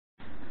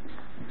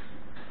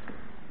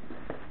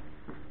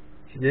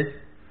Есть.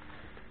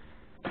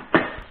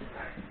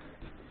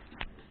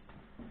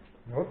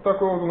 Вот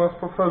такой вот у нас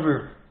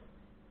пассажир.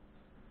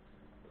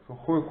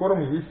 Сухой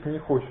корм есть не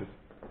хочет.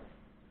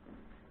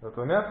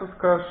 Зато мясо с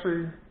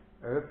кашей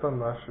 — это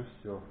наше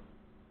все.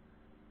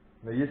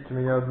 Но есть у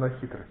меня одна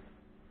хитрость.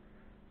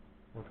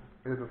 Вот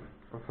этот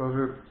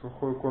пассажир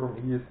сухой корм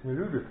есть не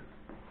любит,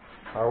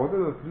 а вот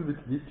этот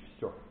любит есть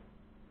все.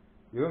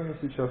 И он мне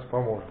сейчас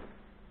поможет.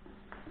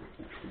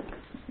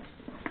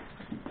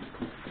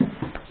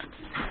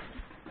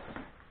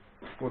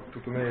 Вот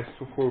тут у меня есть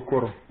сухой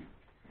корм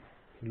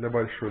для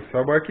большой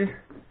собаки.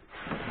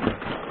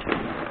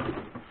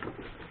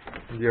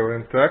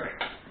 Делаем так.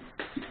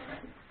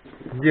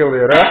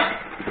 Делай раз.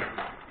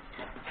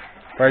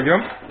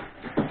 Пойдем.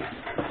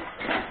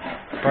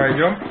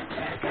 Пойдем.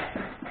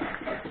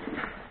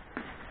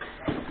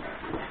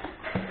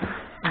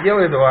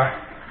 Делай два.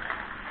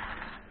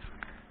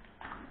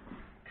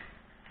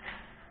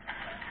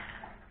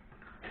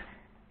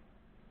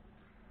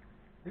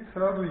 И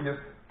сразу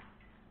ест.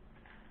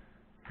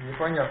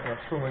 Непонятно,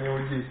 что на него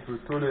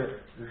действует. То ли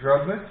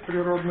жадность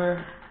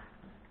природная,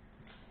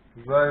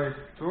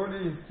 зависть, то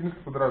ли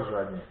инстинкт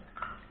подражания.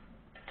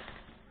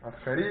 А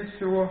скорее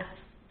всего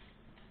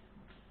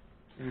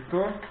и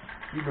то,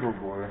 и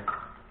другое.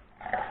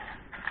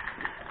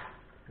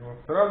 Вот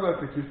сразу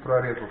аппетит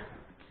прорезался.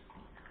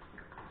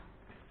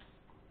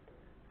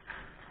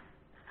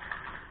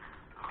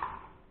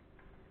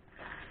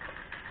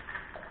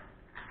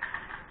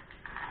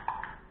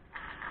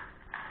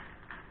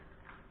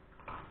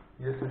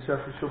 Если сейчас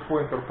еще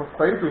поинтер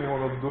постоит у него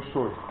над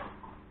душой,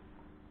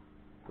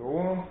 то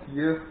он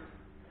съест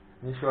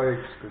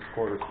нечеловеческой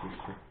скоростью.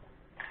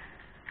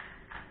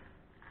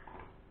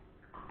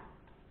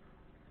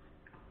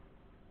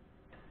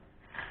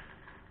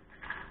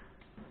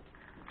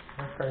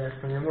 Он,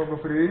 конечно, немного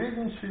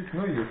привередничает,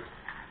 но есть.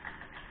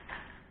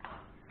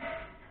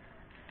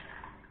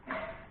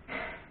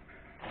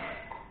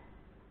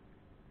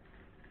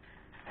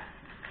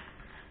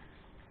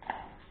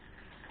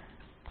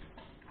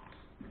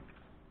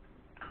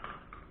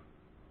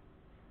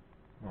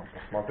 Ну,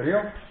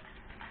 посмотрел,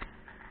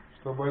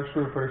 что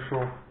большой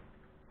пришел.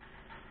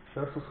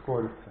 Сейчас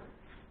ускорится.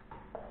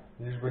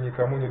 Лишь бы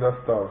никому не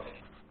досталось.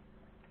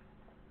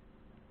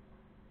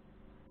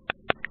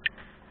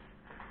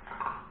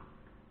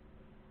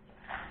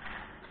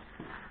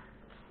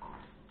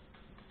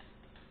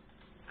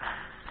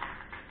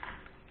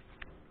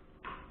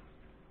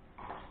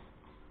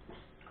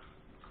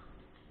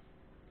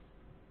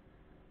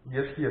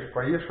 Ешь,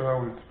 поешь, и на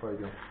улицу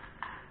пойдем.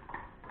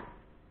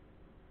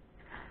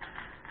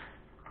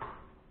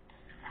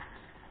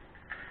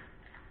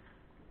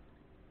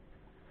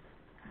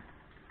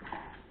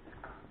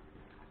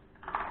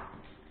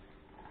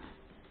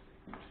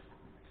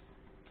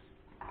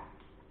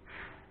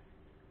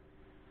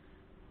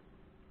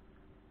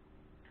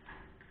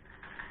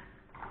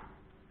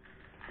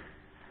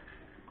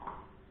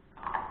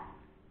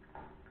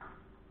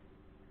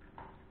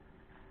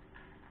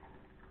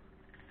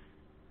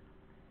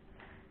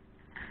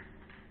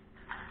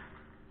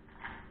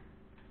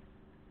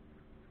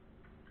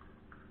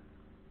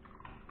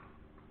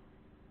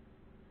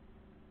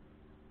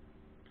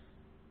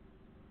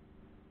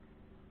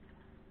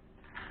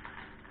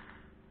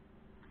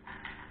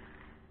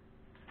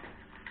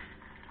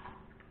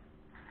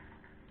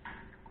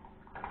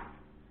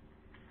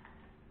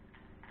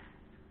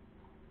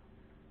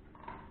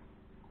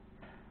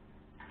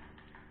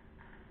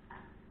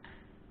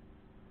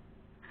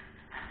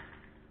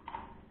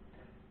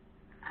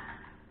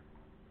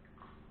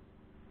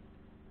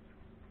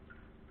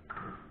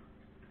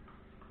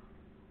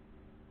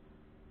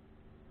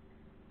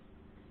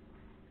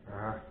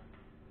 Ага.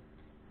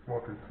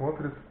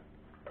 Смотрит.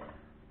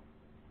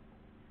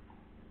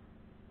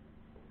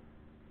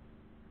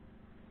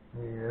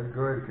 Нет,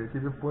 говорит, я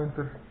тебе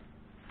поинтер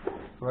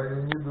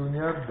свою еду не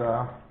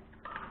отдам.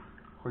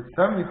 Хоть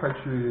сам не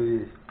хочу ее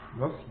есть,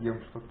 но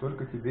съем, чтоб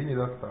только тебе не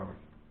досталось.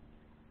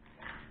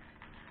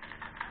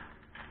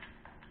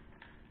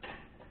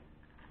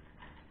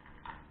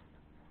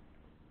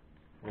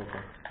 Вот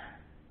так.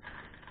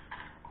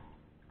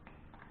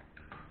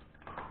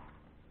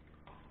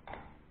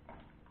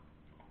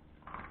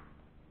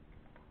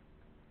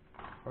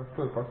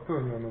 Постой,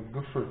 у него над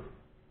душой.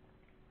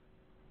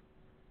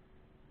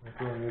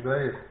 Это он не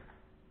доест.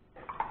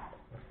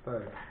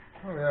 Оставит.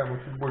 Ну, я ему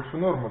чуть больше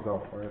нормы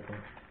дал, поэтому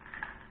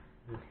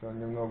если он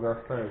немного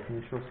оставит,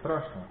 ничего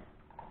страшного.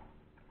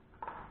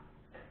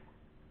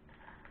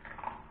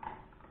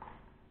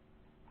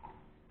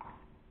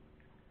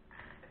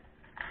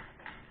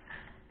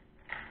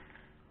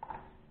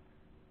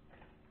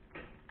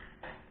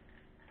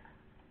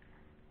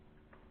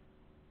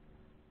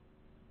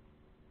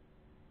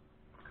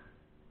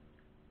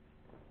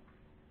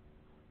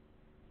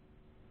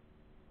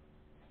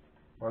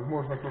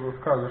 Возможно, кто-то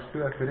скажет, что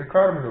я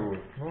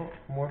перекармливаю, но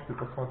можете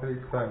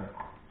посмотреть сами.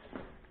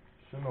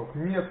 Щенок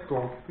не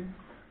толстый.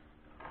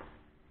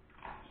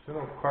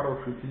 Щенок в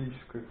хорошей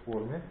физической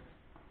форме.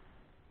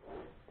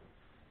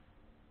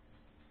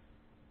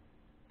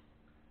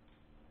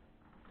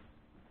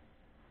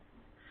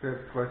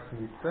 шерсть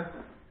лоснится.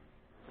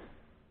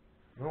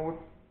 Ну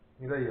вот,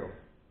 не доел.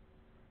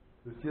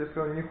 То есть, если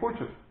он не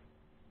хочет,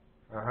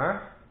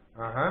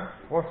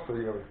 вот что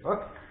делает.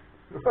 Вот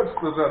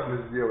что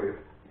жадность делает.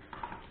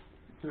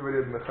 И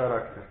вредный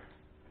характер.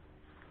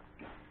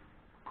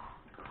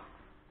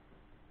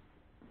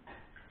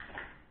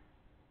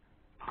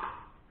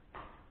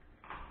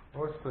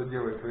 Вот что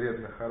делает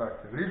вредный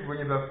характер. Лишь бы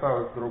не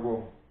досталось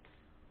другому.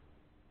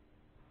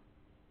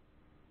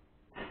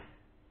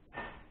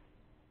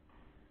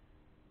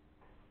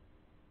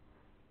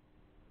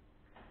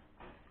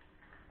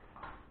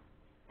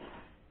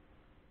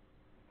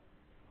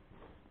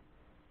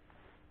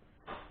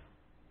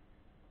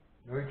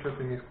 Ну и что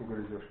ты миску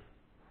грызешь?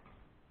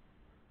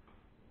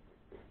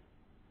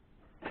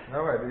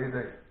 Давай,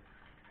 доедай.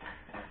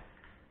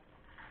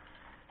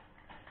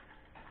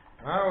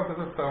 А вот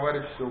этот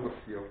товарищ все бы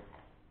съел.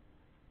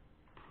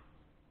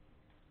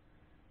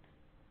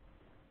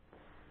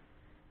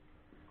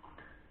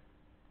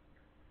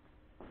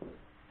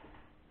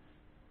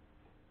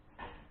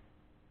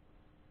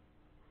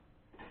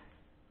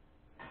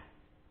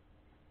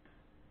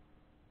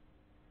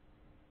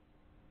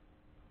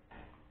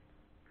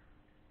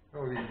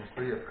 Ну, видно,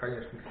 что ест,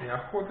 конечно, с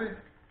неохотой,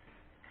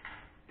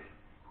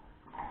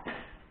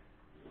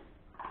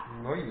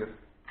 но ест.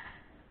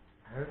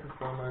 Это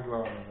самое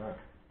главное на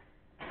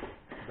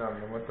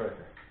данном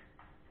этапе.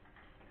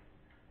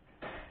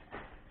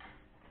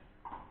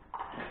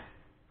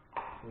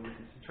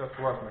 Смотрите, сейчас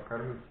важно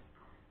кормить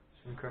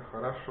щенка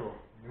хорошо.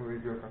 У него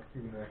идет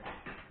активная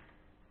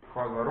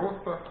фаза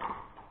роста,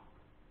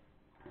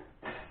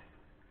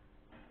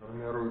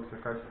 формируется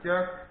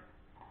костяк,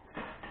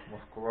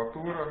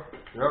 мускулатура,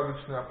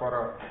 связочный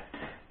аппарат.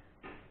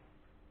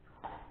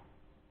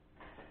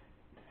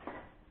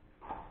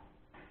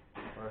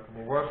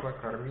 Поэтому важно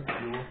кормить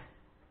его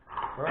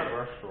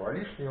хорошо, а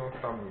лишнее он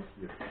сам не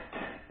съест.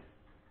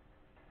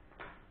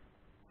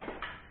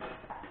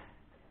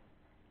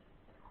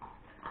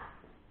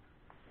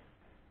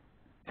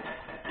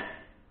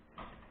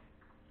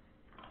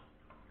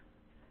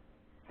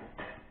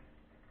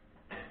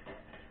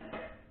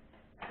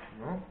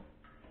 Ну,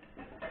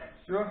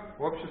 все,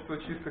 общество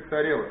чистых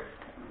тарелок.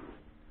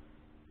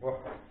 О,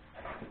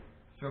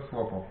 все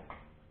слопал.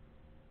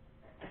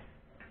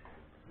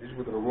 Лишь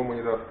бы другому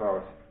не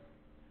досталось.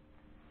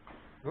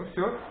 Ну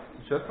все,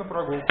 сейчас на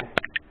прогулку.